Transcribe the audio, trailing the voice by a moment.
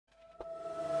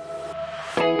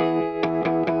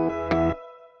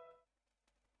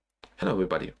Hello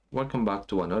everybody, welcome back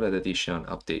to another edition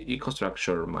of the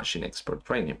EcoStruxure Machine Expert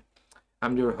Training.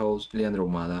 I'm your host Leandro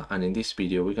Humada, and in this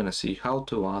video we're going to see how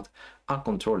to add a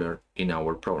controller in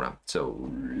our program. So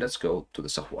let's go to the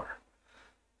software.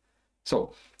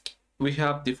 So we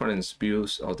have different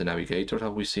views of the navigator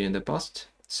that we see in the past.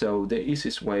 So the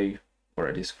easiest way, or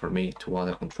at least for me, to add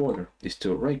a controller is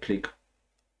to right click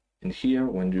in here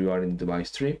when you are in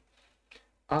device tree,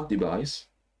 add device.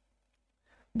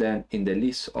 Then in the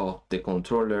list of the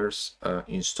controllers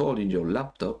installed in your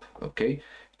laptop, okay,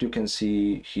 you can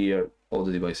see here all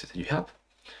the devices that you have.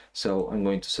 So I'm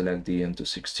going to select the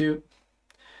M262.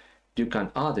 You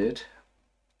can add it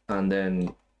and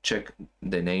then check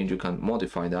the name. You can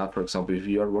modify that. For example, if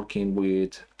you are working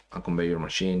with a conveyor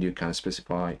machine, you can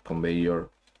specify conveyor,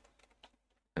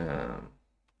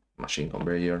 machine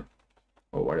conveyor,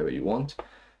 or whatever you want.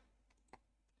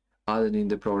 Add it in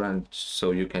the program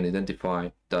so you can identify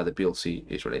that the PLC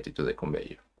is related to the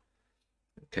conveyor.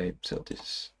 Okay, so this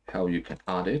is how you can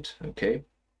add it. Okay,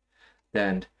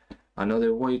 then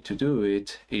another way to do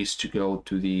it is to go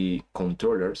to the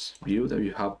controllers view that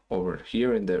you have over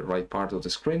here in the right part of the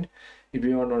screen. If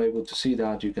you are not able to see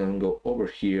that, you can go over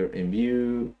here in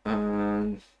view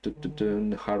and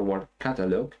the hardware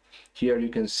catalog. Here you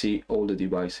can see all the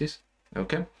devices.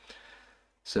 Okay,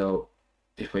 so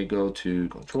if I go to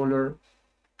controller,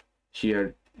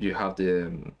 here you have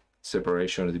the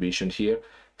separation or division here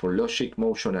for logic,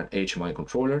 motion, and HMI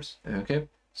controllers. Okay,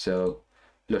 so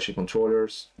logic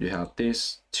controllers, you have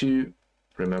these two.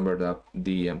 Remember that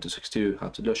the M262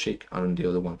 has the logic and the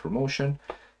other one for motion.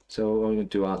 So I'm going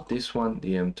to add this one,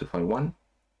 the M251,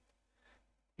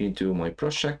 into my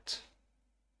project.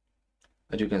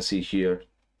 As you can see here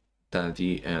that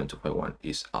the M251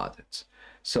 is added.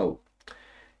 So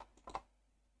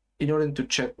in order to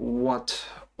check what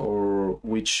or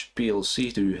which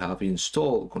PLC do you have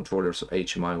installed controllers or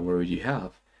HMI where you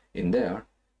have in there,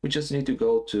 we just need to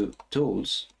go to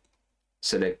Tools,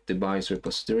 select Device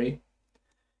Repository.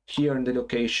 Here in the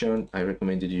location, I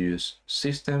recommend you to use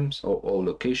Systems or All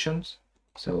Locations.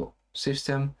 So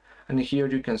System, and here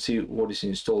you can see what is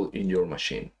installed in your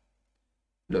machine.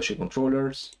 Logic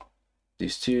controllers,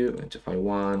 these two,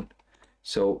 M251.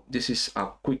 So this is a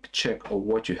quick check of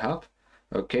what you have.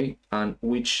 Okay, and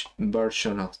which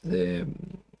version of the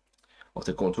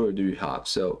controller do you have?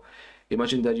 So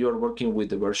imagine that you are working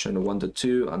with the version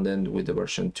 1.2 and then with the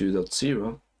version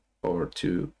 2.0 or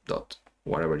 2.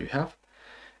 Whatever you have,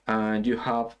 and you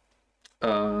have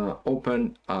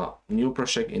open a new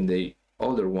project in the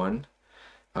other one,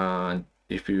 and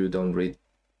if you don't read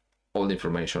all the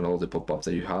information, all the pop-ups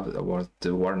that you have,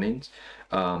 the warnings,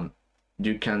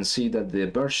 you can see that the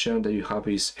version that you have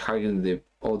is higher than the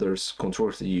others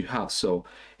controllers that you have. So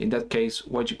in that case,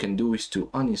 what you can do is to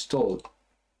uninstall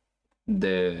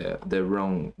the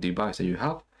wrong device that you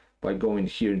have by going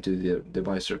here into the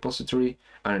device repository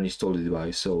and install the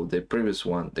device. So the previous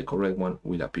one, the correct one,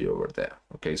 will appear over there.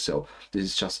 Okay, so this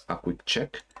is just a quick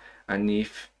check. And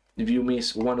if you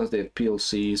miss one of the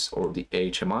PLCs or the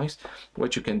HMIs,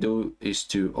 what you can do is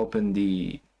to open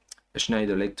the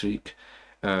Schneider Electric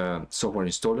software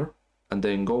installer and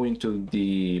then go into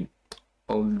the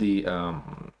all the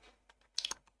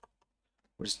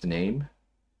what's the name,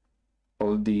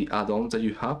 all the add-ons that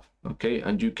you have. Okay,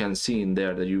 and you can see in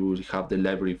there that you will have the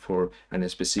library for a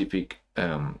specific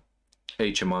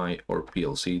HMI or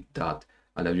PLC that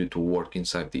allow you to work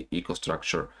inside the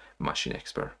EcoStruxure Machine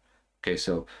Expert. Okay,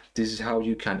 so this is how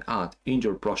you can add in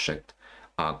your project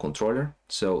a controller.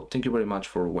 So thank you very much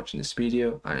for watching this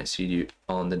video, and I see you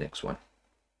on the next one.